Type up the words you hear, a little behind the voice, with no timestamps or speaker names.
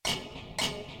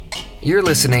You're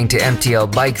listening to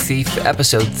MTL Bike Thief,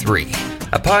 Episode 3,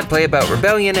 a podplay about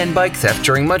rebellion and bike theft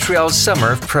during Montreal's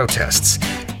summer of protests.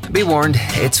 Be warned,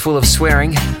 it's full of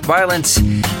swearing, violence,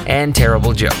 and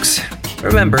terrible jokes.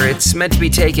 Remember, it's meant to be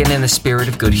taken in the spirit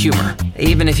of good humor,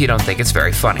 even if you don't think it's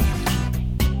very funny.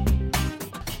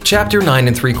 Chapter 9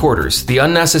 3/4, The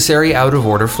Unnecessary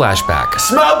Out-of-Order Flashback.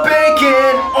 Smell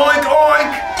bacon! Oink,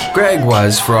 oink! Greg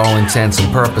was, for all intents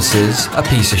and purposes, a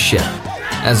piece of shit.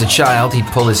 As a child, he'd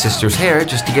pull his sister's hair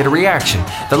just to get a reaction.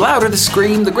 The louder the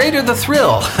scream, the greater the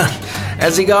thrill.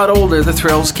 As he got older, the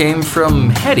thrills came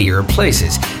from headier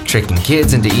places, tricking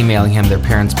kids into emailing him their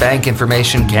parents' bank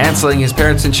information, canceling his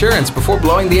parents' insurance before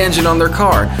blowing the engine on their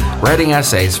car, writing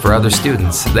essays for other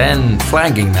students, then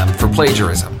flagging them for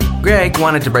plagiarism. Greg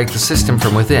wanted to break the system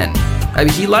from within.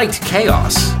 He liked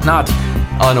chaos, not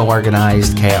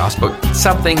unorganized chaos, but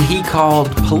something he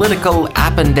called political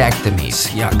appendectomies.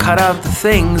 Cut out the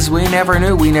things we never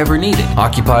knew we never needed.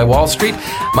 Occupy Wall Street?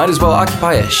 Might as well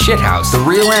occupy a shithouse. The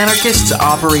real anarchists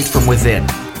operate from within.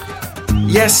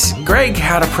 Yes, Greg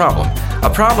had a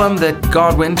problem that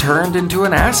Godwin turned into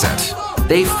an asset.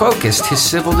 They focused his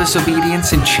civil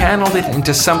disobedience and channeled it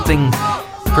into something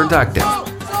productive.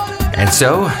 And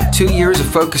so, 2 years of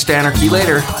focused anarchy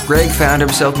later, Greg found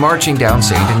himself marching down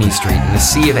St. Denis Street in a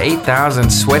sea of 8,000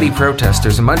 sweaty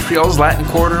protesters in Montreal's Latin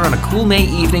Quarter on a cool May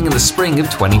evening in the spring of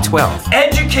 2012.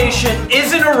 Education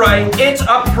isn't a right, it's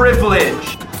a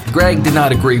privilege. Greg did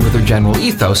not agree with their general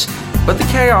ethos, but the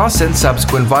chaos and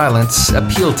subsequent violence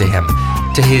appealed to him,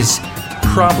 to his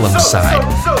problem side.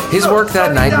 His work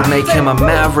that night would make him a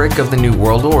maverick of the New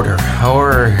World Order,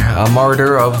 or a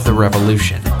martyr of the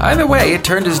revolution. Either way, it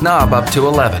turned his knob up to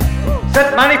 11.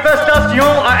 Cette manifestation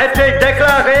a été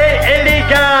déclarée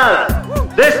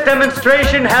illégale. This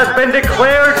demonstration has been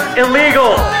declared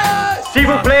illegal. S'il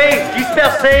vous plaît,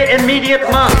 dispersez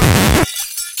immédiatement.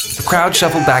 The crowd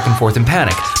shuffled back and forth in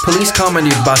panic. Police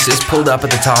commandeered buses pulled up at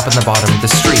the top and the bottom of the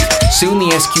street. Soon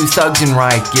the SQ thugs in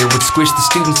riot gear would squish the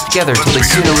students together till they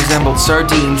sooner resembled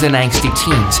sardines and angsty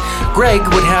teens. Greg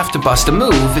would have to bust a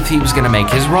move if he was going to make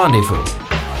his rendezvous.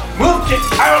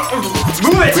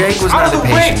 Greg was neither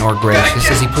patient nor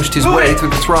gracious as he pushed his way through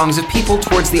the throngs of people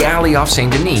towards the alley off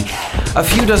St. Denis. A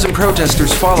few dozen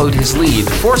protesters followed his lead,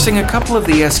 forcing a couple of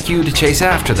the SQ to chase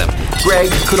after them. Greg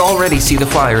could already see the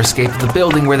fire escape of the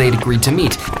building where they'd agreed to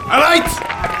meet.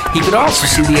 He could also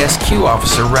see the SQ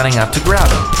officer running up to grab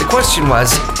him. The question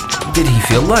was, did he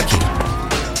feel lucky?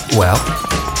 Well,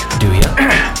 do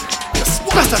ya?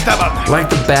 Like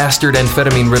the bastard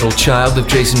amphetamine-riddled child of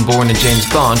Jason Bourne and James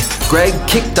Bond, Greg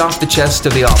kicked off the chest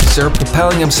of the officer,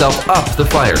 propelling himself up the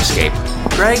fire escape.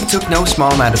 Greg took no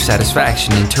small amount of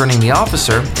satisfaction in turning the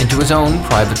officer into his own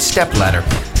private stepladder,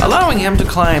 allowing him to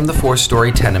climb the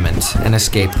 4-story tenement and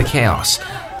escape the chaos.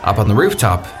 Up on the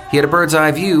rooftop, he had a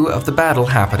bird's-eye view of the battle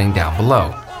happening down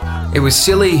below. It was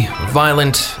silly,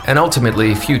 violent, and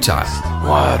ultimately futile.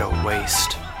 What a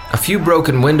waste. A few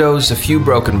broken windows, a few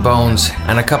broken bones,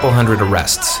 and a couple hundred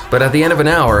arrests. But at the end of an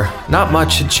hour, not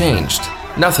much had changed.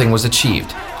 Nothing was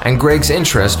achieved, and Greg's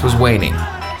interest was waning.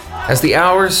 As the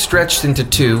hours stretched into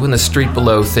 2 and the street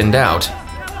below thinned out,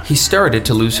 he started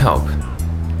to lose hope.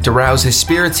 To rouse his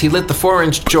spirits, he lit the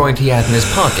 4-inch joint he had in his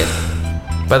pocket.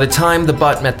 By the time the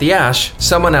butt met the ash,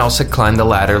 someone else had climbed the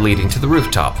ladder leading to the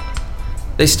rooftop.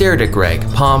 They stared at Greg,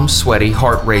 palms sweaty,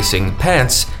 heart racing,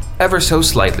 pants ever so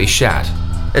slightly shat.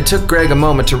 It took Greg a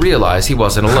moment to realize he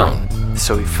wasn't alone.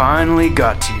 So he finally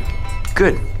got to you.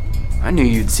 Good. I knew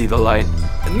you'd see the light.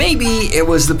 Maybe it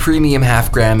was the premium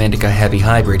half-gram indica heavy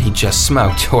hybrid he just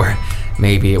smoked, or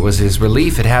maybe it was his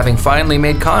relief at having finally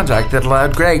made contact that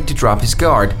allowed Greg to drop his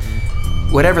guard.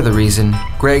 Whatever the reason,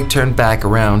 Greg turned back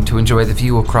around to enjoy the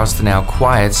view across the now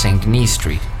quiet St. Denis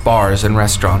Street, bars and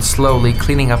restaurants slowly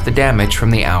cleaning up the damage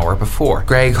from the hour before.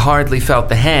 Greg hardly felt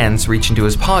the hands reach into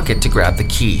his pocket to grab the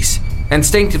keys.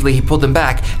 Instinctively, he pulled them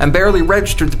back and barely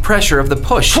registered the pressure of the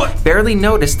push, barely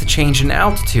noticed the change in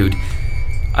altitude,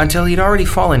 until he'd already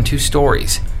fallen 2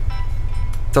 stories.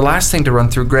 The last thing to run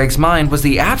through Greg's mind was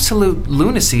the absolute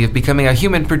lunacy of becoming a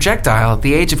human projectile at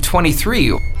the age of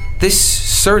 23. This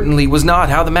certainly was not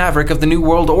how the maverick of the New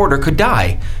World Order could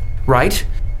die, right?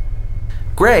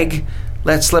 Greg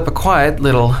let slip a quiet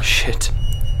little shit,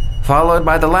 followed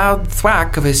by the loud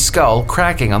thwack of his skull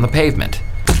cracking on the pavement.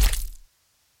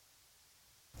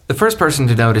 The first person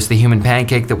to notice the human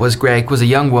pancake that was Greg was a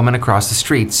young woman across the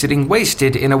street, sitting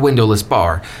wasted in a windowless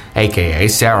bar, aka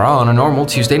Sarah on a normal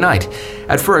Tuesday night.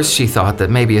 At first, she thought that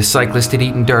maybe a cyclist had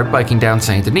eaten dirt biking down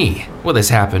St. Denis. Well, this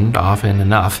happened often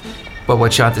enough, but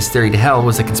what shot this theory to hell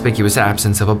was the conspicuous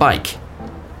absence of a bike.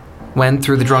 When,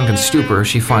 through the drunken stupor,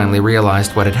 she finally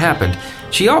realized what had happened,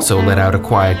 she also let out a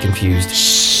quiet, confused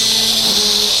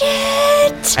 "Shit!"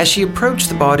 As she approached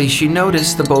the body, she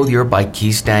noticed the Beaulieu bike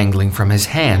keys dangling from his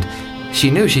hand. She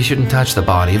knew she shouldn't touch the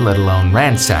body, let alone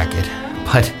ransack it.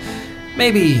 But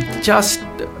maybe, just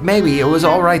maybe, it was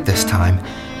all right this time.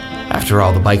 After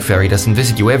all, the bike fairy doesn't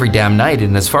visit you every damn night,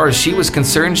 and as far as she was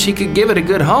concerned, she could give it a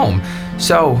good home.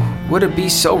 So, would it be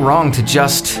so wrong to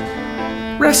just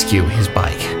rescue his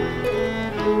bike?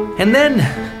 And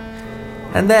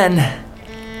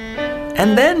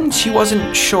then she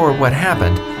wasn't sure what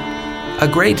happened. A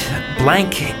great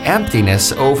blank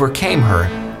emptiness overcame her.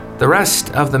 The rest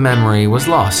of the memory was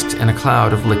lost in a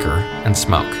cloud of liquor and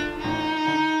smoke.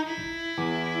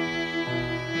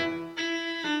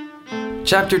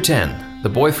 Chapter 10. The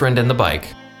Boyfriend and the Bike.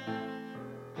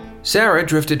 Sarah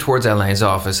drifted towards Alain's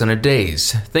office in a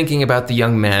daze, thinking about the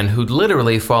young man who'd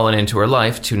literally fallen into her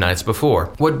life 2 nights before.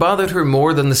 What bothered her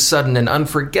more than the sudden and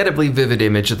unforgettably vivid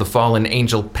image of the fallen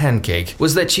angel pancake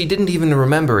was that she didn't even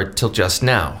remember it till just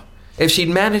now. If she'd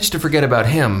managed to forget about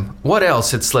him, what else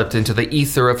had slipped into the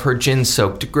ether of her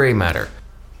gin-soaked gray matter?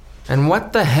 And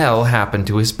what the hell happened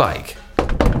to his bike?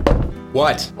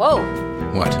 What? Whoa.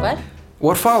 What?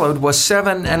 What followed was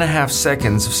 7.5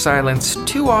 seconds of silence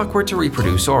too awkward to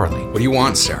reproduce orally. What do you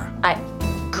want, Sarah?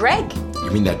 Greg.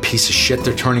 You mean that piece of shit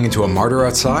they're turning into a martyr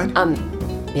outside?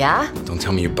 Yeah? Don't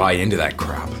tell me you buy into that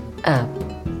crap.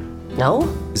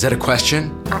 No? Is that a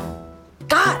question?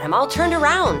 God, I'm all turned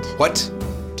around. What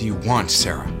do you want,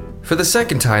 Sarah? For the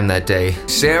second time that day,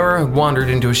 Sarah had wandered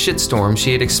into a shitstorm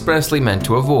she had expressly meant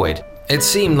to avoid. It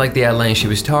seemed like the Alain she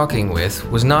was talking with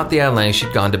was not the Alain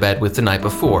she'd gone to bed with the night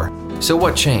before. So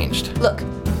what changed? Look,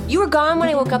 you were gone when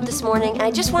I woke up this morning, and I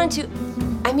just wanted to...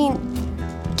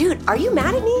 dude, are you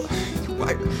mad at me?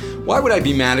 Why would I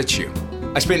be mad at you?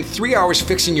 I spent 3 hours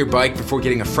fixing your bike before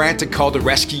getting a frantic call to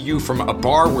rescue you from a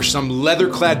bar where some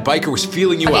leather-clad biker was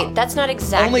feeling you up. Okay, that's not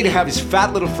exactly... Only to have his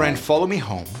fat little friend follow me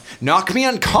home, knock me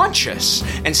unconscious,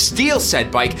 and steal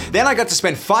said bike. Then I got to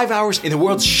spend 5 hours in the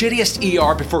world's shittiest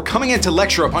ER before coming in to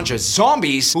lecture a bunch of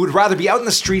zombies who would rather be out in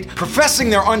the street professing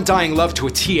their undying love to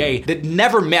a TA that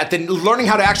never met than learning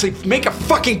how to actually make a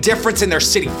fucking difference in their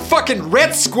city. Fucking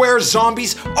Red Square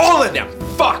zombies, all of them.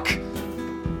 Fuck!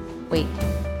 Wait,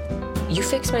 you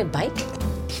fixed my bike?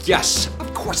 Yes,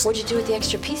 of course. What'd you do with the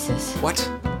extra pieces? What?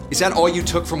 Is that all you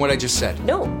took from what I just said?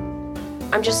 No,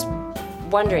 I'm just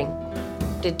wondering.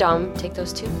 Did Dom take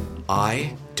those too?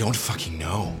 I don't fucking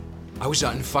know. I was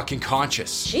unfucking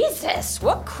conscious. Jesus,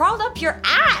 what crawled up your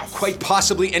ass? Quite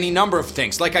possibly any number of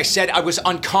things. Like I said, I was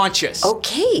unconscious.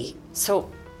 Okay,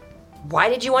 so why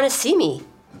did you want to see me?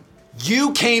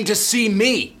 You came to see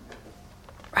me.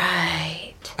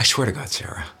 Right. I swear to God,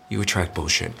 Sarah, you attract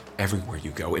bullshit everywhere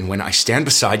you go. And when I stand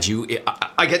beside you,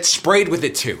 I get sprayed with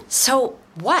it too. So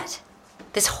what?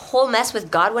 This whole mess with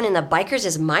Godwin and the bikers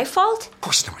is my fault? Of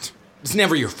course not. It's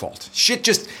never your fault. Shit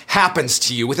just happens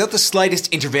to you without the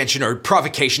slightest intervention or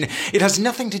provocation. It has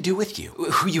nothing to do with you,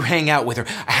 who you hang out with, or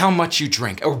how much you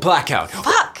drink, or blackout.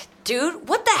 Fuck, dude.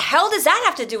 What the hell does that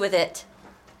have to do with it?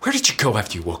 Where did you go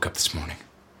after you woke up this morning?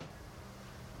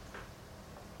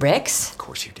 Rick's? Of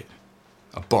course you did.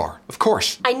 A bar. Of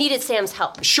course. I needed Sam's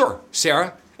help. Sure,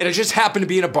 Sarah. And it just happened to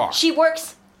be in a bar. She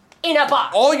works in a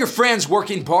bar. All your friends work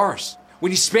in bars.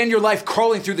 When you spend your life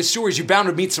crawling through the sewers, you're bound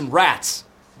to meet some rats.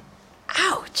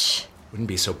 Ouch. Wouldn't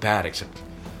be so bad, except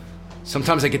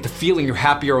sometimes I get the feeling you're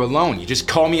happier alone. You just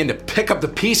call me in to pick up the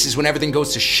pieces when everything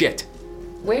goes to shit.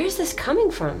 Where is this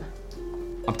coming from?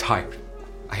 I'm tired.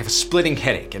 I have a splitting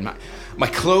headache, and my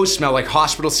clothes smell like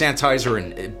hospital sanitizer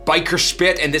and biker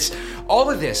spit, and all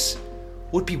of this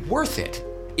would be worth it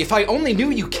if I only knew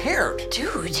you cared.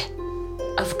 Dude,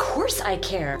 of course I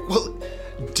care. Well,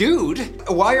 dude,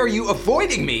 why are you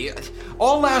avoiding me?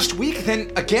 All last week,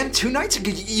 then again 2 nights ago,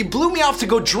 you blew me off to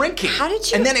go drinking. How did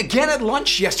you? And then again at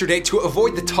lunch yesterday to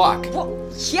avoid the talk.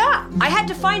 Well, yeah, I had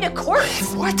to find a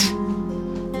corpse. What?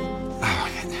 Oh,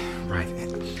 right.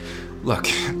 Look,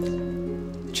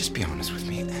 just be honest with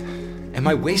me. Am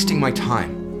I wasting my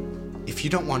time? If you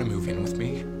don't want to move in with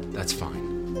me, that's fine.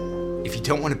 If you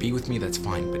don't want to be with me, that's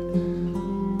fine, but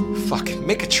fuck,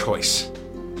 make a choice.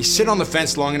 You sit on the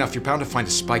fence long enough, you're bound to find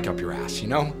a spike up your ass, you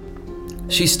know?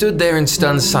 She stood there in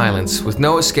stunned silence, with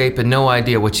no escape and no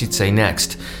idea what she'd say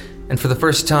next. And for the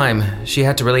first time, she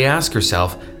had to really ask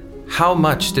herself, how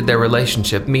much did their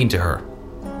relationship mean to her?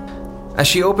 As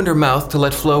she opened her mouth to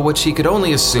let flow what she could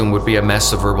only assume would be a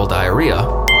mess of verbal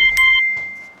diarrhea,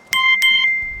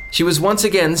 she was once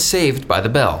again saved by the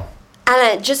bell.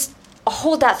 Anna, just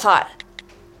hold that thought.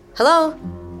 Hello?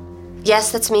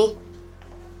 Yes, that's me.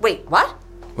 Wait, what?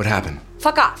 What happened?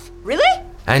 Fuck off. Really?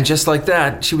 And just like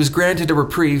that, she was granted a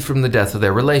reprieve from the death of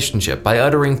their relationship by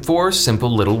uttering 4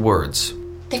 simple little words.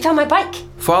 They found my bike.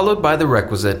 Followed by the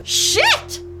requisite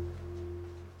Shit!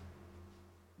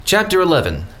 Chapter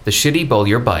 11, The Shitty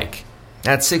Beaulieu Bike.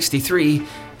 At 63,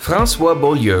 Francois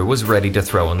Beaulieu was ready to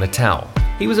throw in the towel.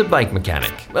 He was a bike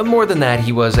mechanic, but more than that,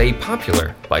 he was a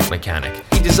popular bike mechanic.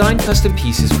 He designed custom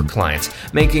pieces for clients,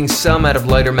 making some out of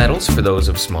lighter metals for those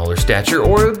of smaller stature,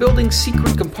 or building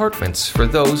secret compartments for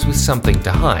those with something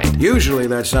to hide. Usually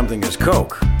that something is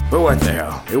coke. But what the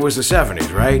hell? It was the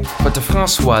 70s, right? But to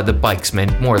Francois, the bikes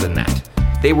meant more than that.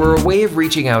 They were a way of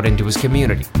reaching out into his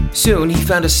community. Soon, he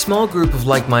found a small group of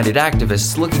like-minded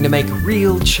activists looking to make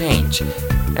real change.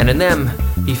 And in them,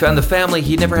 he found the family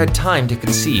he'd never had time to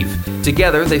conceive.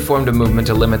 Together, they formed a movement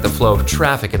to limit the flow of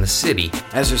traffic in the city.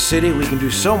 As a city, we can do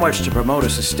so much to promote a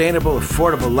sustainable,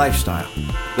 affordable lifestyle.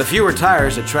 The fewer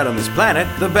tires that tread on this planet,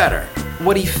 the better.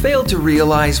 What he failed to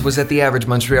realize was that the average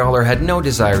Montrealer had no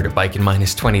desire to bike in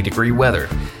minus 20-degree weather.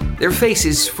 Their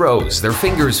faces froze, their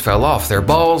fingers fell off, their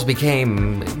balls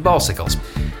became ballsicles.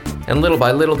 And little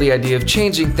by little, the idea of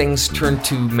changing things turned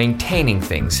to maintaining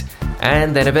things,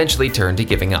 and then eventually turned to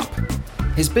giving up.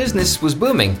 His business was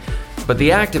booming, but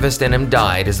the activist in him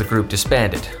died as the group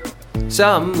disbanded.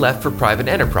 Some left for private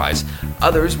enterprise,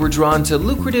 others were drawn to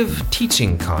lucrative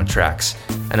teaching contracts,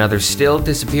 and others still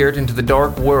disappeared into the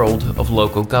dark world of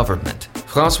local government.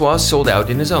 Francois sold out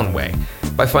in his own way,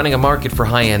 by finding a market for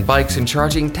high-end bikes and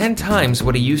charging 10 times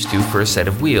what he used to for a set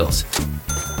of wheels.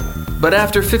 But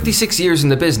after 56 years in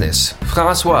the business,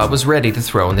 Francois was ready to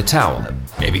throw in the towel.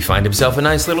 Maybe find himself a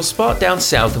nice little spot down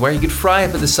south where he could fry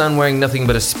up in the sun wearing nothing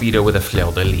but a Speedo with a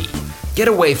fleur-de-lis. Get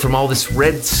away from all this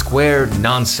red square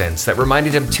nonsense that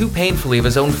reminded him too painfully of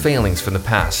his own failings from the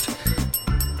past.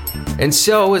 And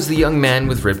so, as the young man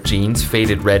with ripped jeans,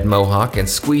 faded red mohawk, and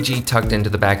squeegee tucked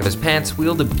into the back of his pants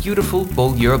wheeled a beautiful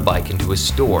Beaulieu bike into his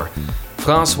store,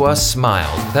 Francois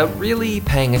smiled without really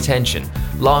paying attention,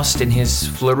 lost in his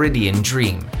Floridian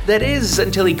dream. That is,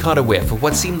 until he caught a whiff of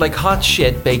what seemed like hot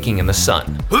shit baking in the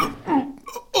sun.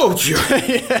 Oh,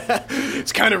 yeah.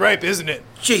 It's kind of ripe, isn't it?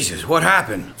 Jesus, what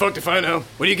happened? Fucked if I know.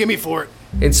 What do you give me for it?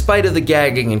 In spite of the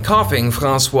gagging and coughing,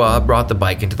 Francois brought the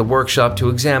bike into the workshop to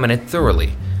examine it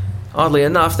thoroughly. Oddly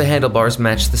enough, the handlebars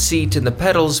matched the seat and the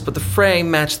pedals, but the frame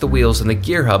matched the wheels and the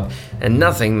gear hub, and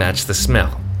nothing matched the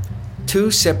smell. 2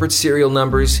 separate serial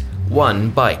numbers,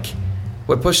 1 bike.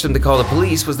 What pushed him to call the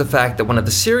police was the fact that one of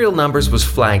the serial numbers was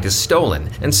flagged as stolen,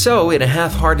 and so, in a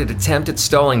half-hearted attempt at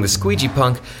stalling the squeegee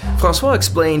punk, Francois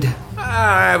explained,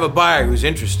 I have a buyer who's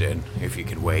interested, if you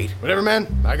could wait. Whatever, man.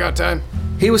 I got time.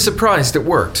 He was surprised it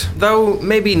worked, though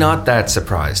maybe not that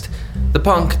surprised. The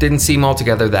punk didn't seem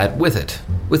altogether that with it.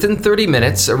 Within 30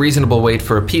 minutes, a reasonable wait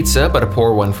for a pizza but a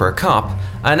poor one for a cop,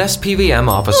 an SPVM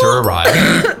officer arrived,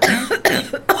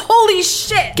 Holy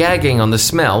shit! gagging on the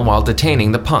smell while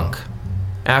detaining the punk.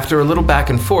 After a little back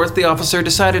and forth, the officer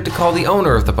decided to call the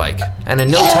owner of the bike, and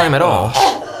in no time at all,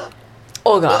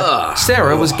 Oh god.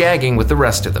 Sarah was gagging with the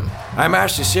rest of them. I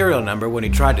matched his serial number when he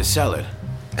tried to sell it.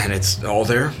 And it's all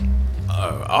there?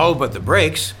 All but the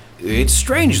brakes. It's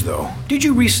strange, though. Did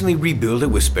you recently rebuild it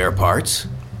with spare parts?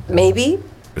 Maybe?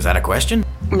 Is that a question?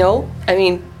 No? I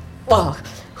mean, well,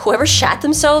 whoever shat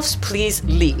themselves, please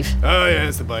leave. Oh, yeah,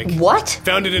 it's the bike. What?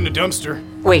 Found it in a dumpster.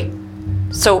 Wait,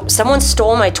 so someone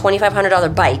stole my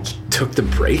 $2,500 bike? Took the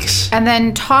brakes? And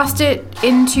then tossed it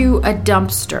into a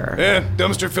dumpster. Yeah,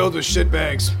 dumpster filled with shit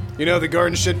bags. You know, the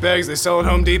garden shit bags they sell at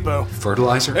Home Depot.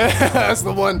 Fertilizer? That's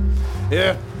the one.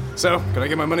 Yeah. So, can I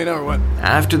get my money now or what?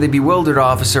 After the bewildered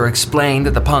officer explained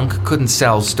that the punk couldn't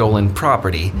sell stolen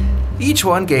property, each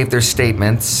one gave their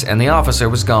statements, and the officer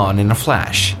was gone in a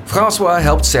flash. Francois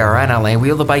helped Sarah and Alain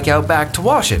wheel the bike out back to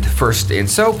wash it, first in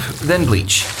soap, then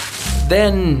bleach.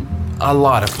 Then a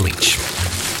lot of bleach.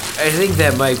 I think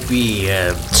that might be,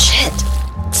 Shit,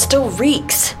 it still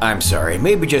reeks. I'm sorry,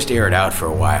 maybe just air it out for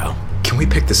a while. Can we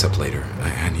pick this up later?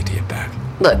 I need to get back.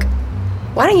 Look,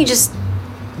 why don't you just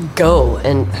go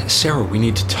and... Sarah, we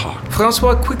need to talk.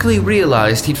 Francois quickly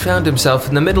realized he'd found himself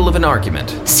in the middle of an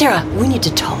argument, Sarah, we need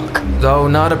to talk. though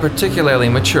not a particularly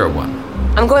mature one.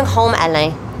 I'm going home,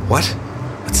 Alain. What?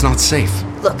 That's not safe.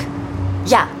 Look,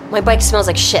 yeah, my bike smells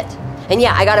like shit. And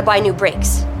yeah, I gotta buy new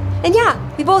brakes. And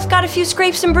yeah, we both got a few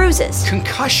scrapes and bruises.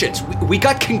 Concussions. We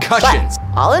got concussions.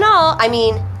 But all in all, I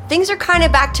mean, things are kind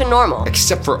of back to normal.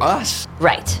 Except for us.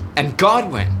 Right. And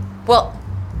Godwin. Well,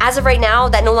 as of right now,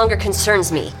 that no longer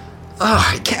concerns me.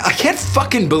 I can't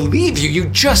fucking believe you. You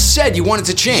just said you wanted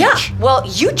to change. Yeah, well,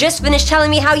 you just finished telling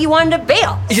me how you wanted to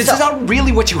bail. Is So- that not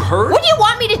really what you heard? What do you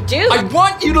want me to do? I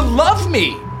want you to love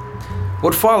me.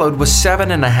 What followed was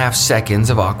 7.5 seconds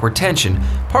of awkward tension,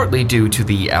 partly due to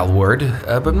the L word,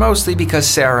 but mostly because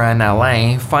Sarah and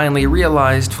Alain finally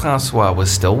realized Francois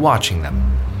was still watching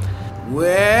them.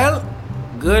 Well,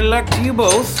 good luck to you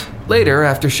both. Later,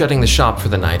 after shutting the shop for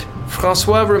the night,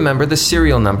 Francois remembered the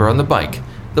serial number on the bike,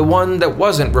 the one that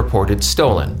wasn't reported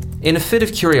stolen. In a fit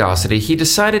of curiosity, he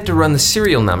decided to run the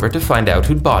serial number to find out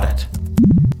who'd bought it.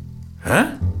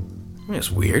 Huh?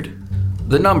 That's weird.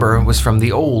 The number was from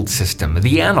the old system,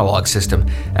 the analog system,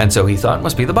 and so he thought it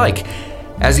must be the bike.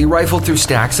 As he rifled through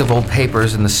stacks of old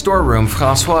papers in the storeroom,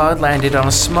 Francois landed on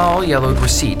a small yellowed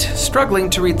receipt, struggling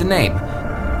to read the name.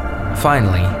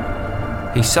 Finally,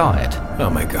 he saw it. Oh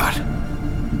my God.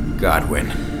 Godwin.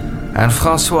 And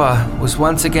Francois was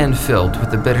once again filled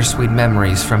with the bittersweet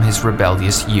memories from his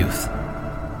rebellious youth.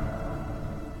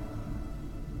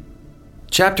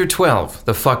 Chapter 12,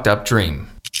 The Fucked Up Dream.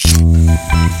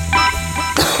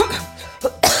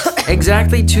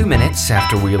 Exactly 2 minutes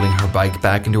after wheeling her bike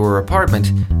back into her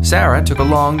apartment, Sarah took a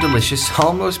long, delicious,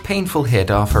 almost painful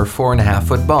hit off her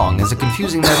 4.5-foot bong as a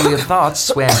confusing medley of thoughts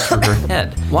swam through her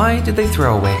head. Why did they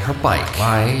throw away her bike?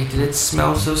 Why did it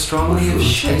smell so strongly of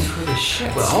shit?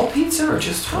 Well, pizza or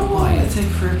just Hawaii?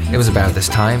 It was about this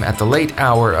time, at the late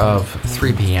hour of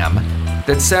 3 p.m.,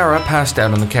 that Sarah passed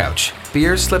out on the couch,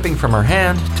 beer slipping from her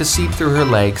hand to seep through her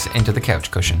legs into the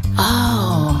couch cushion.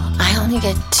 Oh, I only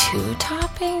get 2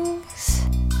 toppings?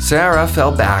 Sarah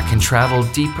fell back and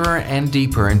traveled deeper and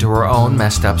deeper into her own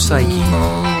messed up psyche.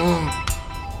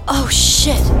 Oh,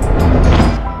 shit.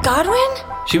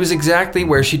 Godwin? She was exactly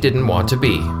where she didn't want to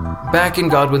be. Back in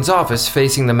Godwin's office,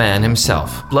 facing the man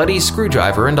himself, bloody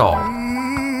screwdriver and all.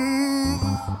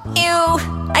 Ew,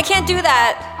 I can't do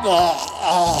that. Oh.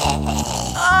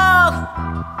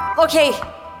 Okay,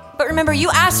 but remember,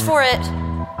 you asked for it.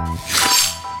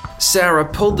 Sarah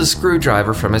pulled the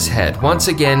screwdriver from his head, once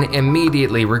again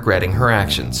immediately regretting her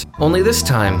actions. Only this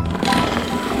time,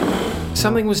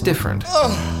 something was different.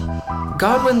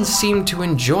 Godwin seemed to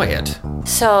enjoy it.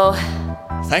 So...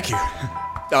 Thank you.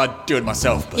 I'd do it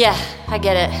myself, but... Yeah, I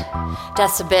get it.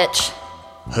 Death's a bitch.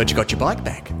 Heard you got your bike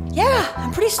back. Yeah,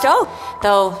 I'm pretty stoked.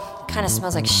 Though, kinda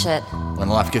smells like shit. When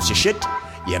life gives you shit,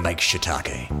 you make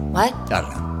shiitake. What? I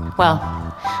don't know. Well,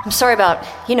 I'm sorry about,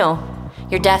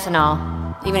 your death and all.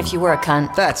 Even if you were a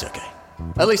cunt. That's okay.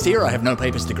 At least here I have no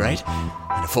papers to grate,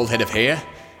 and a full head of hair,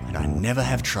 and I never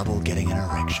have trouble getting an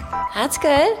erection. That's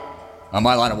good. On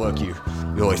my line of work, you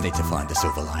always need to find the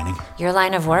silver lining. Your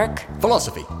line of work?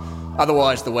 Philosophy.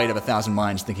 Otherwise, the weight of 1,000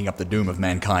 minds thinking up the doom of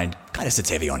mankind kind of sits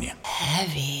heavy on you.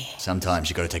 Heavy? Sometimes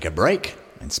you gotta take a break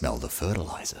and smell the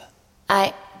fertilizer.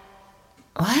 What?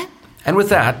 And with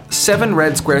that, 7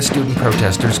 Red Square student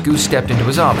protesters goose-stepped into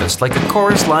his office like a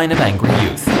chorus line of angry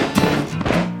youth.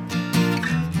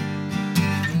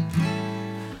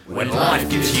 When life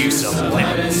gives you some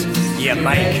lemons, you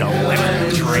make a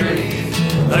lemon drink.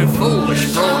 Though foolish,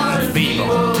 fraud, and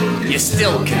feeble, you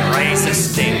still can raise a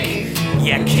stink.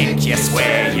 You kick, you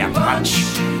swear, you punch,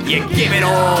 you give it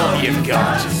all you've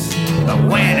got. But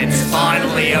when it's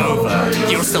finally over,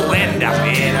 you'll still end up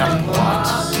in a plot.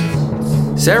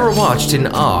 Sarah watched in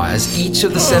awe as each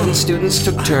of the 7 students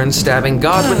took turns stabbing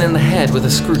Godwin in the head with a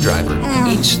screwdriver,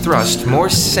 each thrust more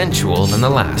sensual than the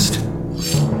last.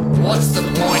 What's the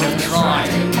point of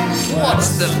trying?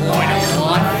 What's the point of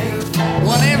life?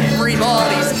 When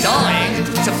everybody's dying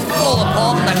to fall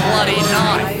upon the bloody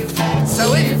knife.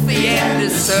 So if the end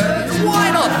is certain,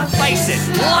 why not face it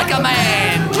like a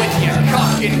man, with your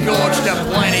cock engorged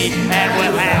aplenty and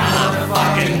without a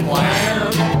fucking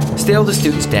plan? Still, the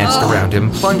students danced around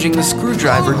him, plunging the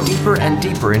screwdriver deeper and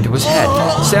deeper into his head.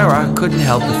 Sarah couldn't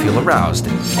help but feel aroused,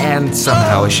 and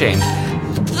somehow ashamed.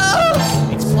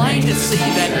 It's plain to see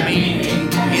that meaning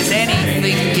is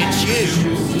anything you choose.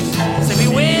 So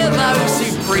beware those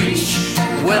who preach,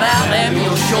 without them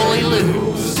you'll surely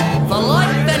lose. For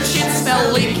like that shit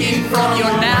smell leaking from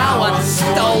your now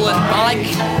unstolen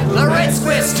bike, the Red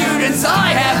Square students I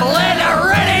have led are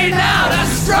ready now to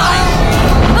strike!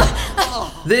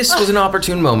 This was an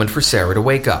opportune moment for Sarah to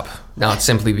wake up. Not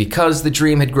simply because the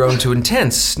dream had grown too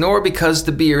intense, nor because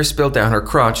the beer spilled down her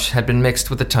crotch had been mixed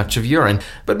with a touch of urine,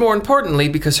 but more importantly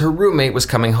because her roommate was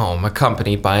coming home,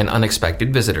 accompanied by an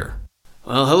unexpected visitor.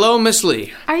 Well, hello, Miss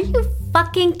Lee. Are you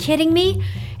fucking kidding me?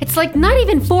 It's like not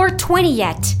even 4:20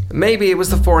 yet. Maybe it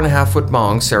was the 4.5-foot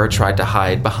bong Sarah tried to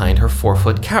hide behind her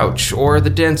 4-foot couch, or the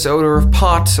dense odor of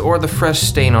pot, or the fresh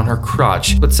stain on her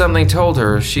crotch, but something told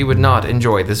her she would not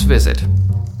enjoy this visit.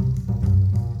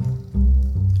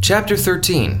 Chapter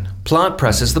 13. Plot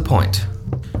presses the point.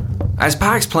 As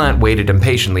Pax Plant waited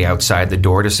impatiently outside the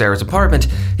door to Sarah's apartment,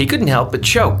 he couldn't help but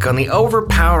choke on the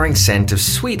overpowering scent of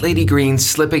Sweet Lady Green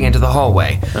slipping into the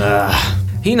hallway.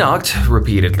 He knocked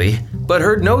repeatedly, but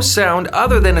heard no sound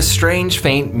other than a strange,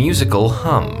 faint musical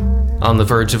hum. On the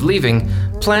verge of leaving,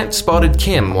 Plant spotted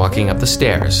Kim walking up the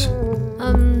stairs.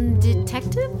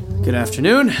 Detective? Good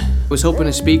afternoon. Was hoping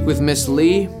to speak with Miss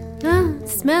Lee.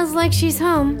 Smells like she's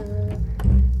home.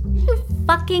 You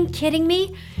fucking kidding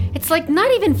me? It's like not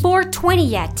even 4:20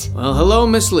 yet. Well, hello,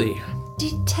 Miss Lee.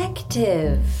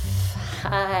 Detective.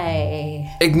 Hi.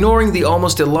 Ignoring the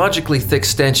almost illogically thick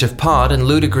stench of pot and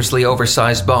ludicrously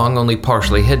oversized bong only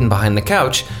partially hidden behind the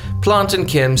couch, Plant and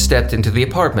Kim stepped into the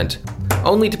apartment,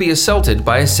 only to be assaulted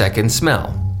by a second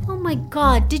smell. Oh my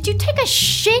god, did you take a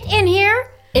shit in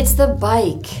here? It's the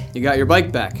bike. You got your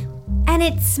bike back. And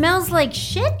it smells like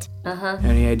shit?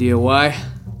 Any idea why?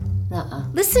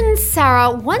 Listen,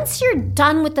 Sarah, once you're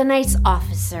done with the nice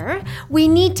officer, we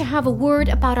need to have a word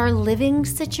about our living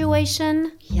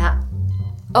situation. Yeah.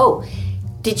 Oh,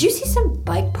 did you see some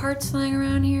bike parts lying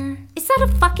around here? Is that a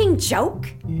fucking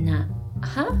joke? No.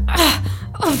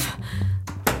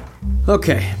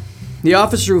 Okay. The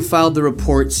officer who filed the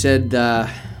report said,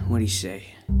 what'd he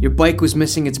say? Your bike was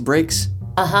missing its brakes?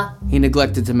 He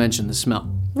neglected to mention the smell.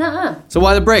 So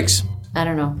why the brakes? I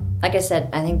don't know. Like I said,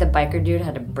 I think the biker dude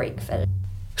had a brake fetish.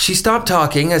 She stopped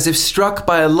talking as if struck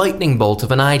by a lightning bolt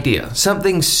of an idea,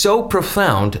 something so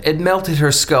profound it melted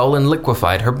her skull and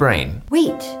liquefied her brain.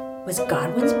 Wait, was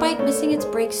Godwin's bike missing its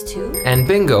brakes too? And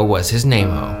Bingo was his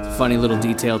name-o. Funny little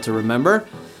detail to remember.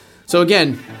 So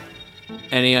again,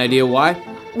 any idea why?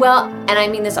 Well, and I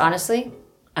mean this honestly,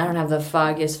 I don't have the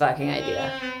foggiest fucking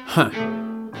idea.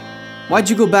 Why'd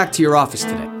you go back to your office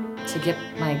today? To get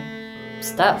my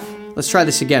stuff. Let's try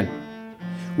this again.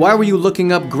 Why were you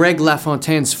looking up Greg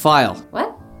LaFontaine's file?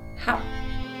 What? How?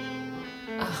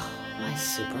 Oh, my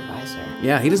supervisor.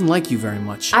 Yeah, he doesn't like you very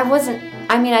much. I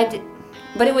did,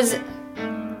 but it was,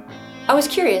 I was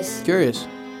curious. Curious?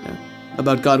 Yeah.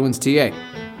 About Godwin's TA.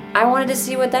 I wanted to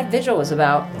see what that vigil was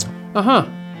about.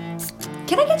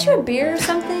 Can I get you a beer or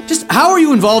something? Just how are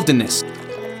you involved in this?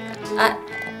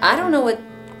 I don't know what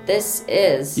this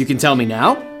is. You can tell me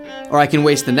now, or I can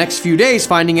waste the next few days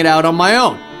finding it out on my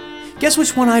own. Guess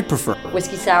which one I'd prefer?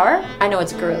 Whiskey sour? I know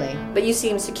it's girly, but you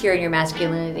seem secure in your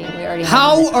masculinity and we already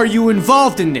How are you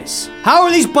involved in this? How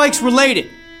are these bikes related?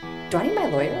 Do I need my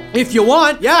lawyer? If you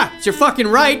want, yeah, it's your fucking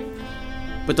right.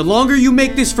 But the longer you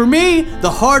make this for me,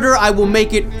 the harder I will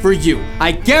make it for you.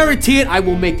 I guarantee it, I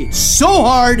will make it so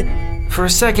hard. For a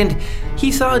second,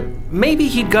 he thought maybe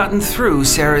he'd gotten through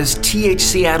Sarah's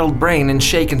THC-addled brain and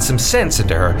shaken some sense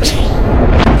into her.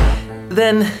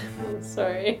 Then...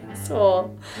 Sorry, this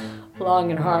whole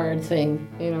long and hard thing,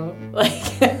 you know,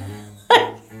 like...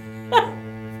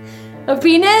 a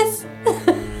penis?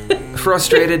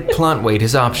 Frustrated, Plant weighed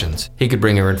his options. He could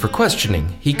bring her in for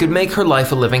questioning. He could make her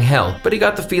life a living hell. But he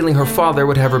got the feeling her father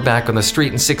would have her back on the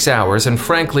street in 6 hours, and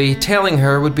frankly, tailing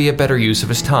her would be a better use of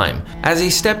his time. As he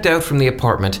stepped out from the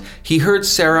apartment, he heard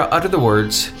Sarah utter the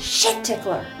words, "Shit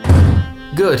tickler."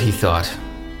 Good, he thought.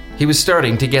 He was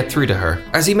starting to get through to her.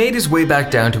 As he made his way back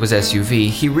down to his SUV,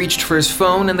 he reached for his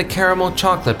phone and the caramel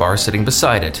chocolate bar sitting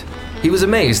beside it. He was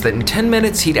amazed that in 10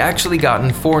 minutes he'd actually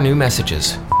gotten 4 new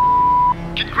messages.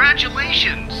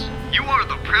 Congratulations! You are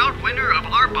the proud winner of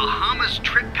our Bahamas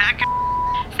trip package.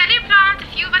 Salut, Plant. A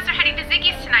few of us are heading to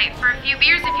Ziggy's tonight for a few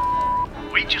beers if you...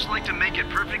 We'd just like to make it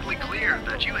perfectly clear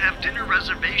that you have dinner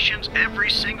reservations every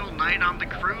single night on the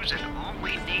cruise, and all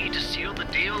we need to seal the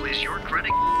deal is your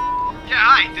credit. Yeah,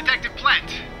 hi, Detective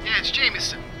Plant. Yeah, it's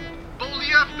Jameson.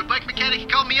 Bolia, the bike mechanic, he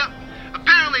called me up.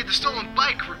 Apparently the stolen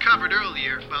bike recovered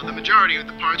earlier, while the majority of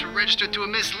the parts were registered to a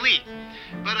Miss Lee.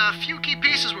 But a few key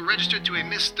pieces were registered to a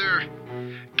Mr.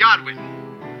 Godwin.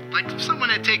 Like if someone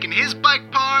had taken his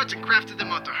bike parts and crafted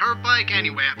them onto her bike.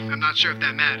 Anyway, I'm not sure if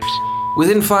that matters.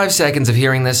 Within 5 seconds of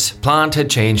hearing this, Plant had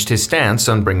changed his stance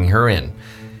on bringing her in.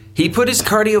 He put his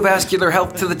cardiovascular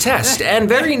health to the test and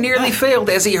very nearly failed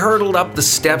as he hurtled up the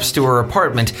steps to her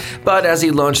apartment. But as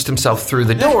he launched himself through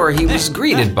the door, he was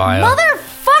greeted by a...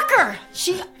 Motherfucker!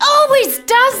 She always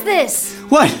does this!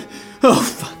 What? Oh,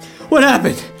 fuck. What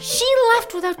happened? She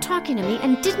left without talking to me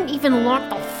and didn't even lock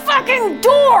the fucking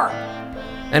door!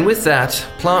 And with that,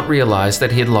 Plant realized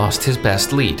that he had lost his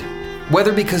best lead.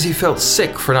 Whether because he felt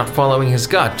sick for not following his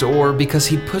gut or because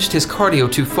he'd pushed his cardio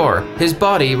too far, his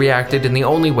body reacted in the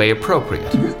only way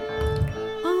appropriate.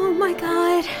 Oh my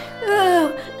god.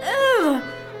 Ugh.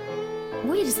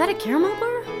 Wait, is that a caramel bar?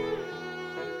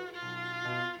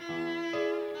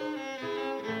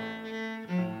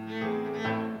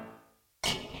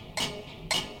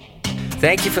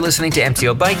 Thank you for listening to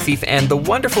MTL Bike Thief and the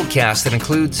wonderful cast that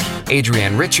includes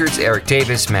Adrienne Richards, Eric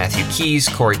Davis, Matthew Keys,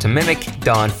 Corey Tomimic,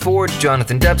 Don Ford,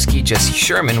 Jonathan Dubsky, Jesse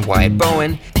Sherman, Wyatt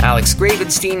Bowen, Alex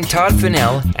Gravenstein, Todd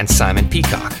Fennell, and Simon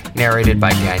Peacock. Narrated by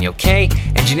Daniel Kay,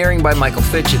 engineering by Michael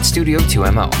Fitch at Studio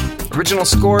 2MO. Original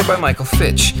score by Michael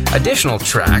Fitch. Additional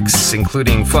tracks,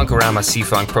 including Funkorama,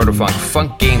 C-Funk, Protofunk,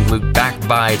 Funk Game Loop, Back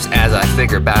Vibes, As I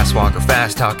Figure, Bass Walker,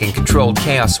 Fast Talking, Controlled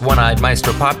Chaos, One-Eyed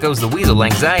Maestro, Pop Goes the Weasel,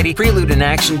 Anxiety, Prelude in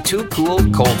Action, Too Cool,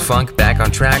 Cold Funk, Back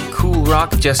on Track, Cool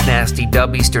Rock, Just Nasty,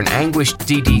 Dub Eastern Anguish,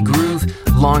 DD Groove,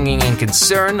 Longing and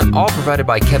Concern, all provided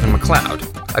by Kevin MacLeod.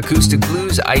 Acoustic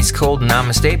Blues, Ice Cold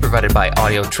Namaste, provided by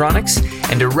Audiotronics,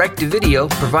 and Direct-to-Video,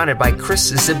 provided by Chris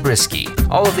Zabriskie.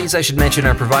 All of these, I should mention,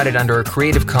 are provided under a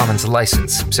Creative Commons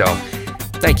license, so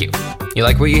thank you. You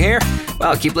like what you hear?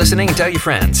 Well, keep listening and tell your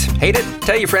friends. Hate it?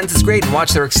 Tell your friends it's great and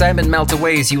watch their excitement melt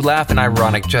away as you laugh in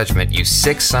ironic judgment, you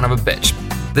sick son of a bitch.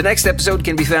 The next episode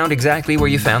can be found exactly where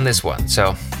you found this one,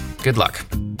 so good luck.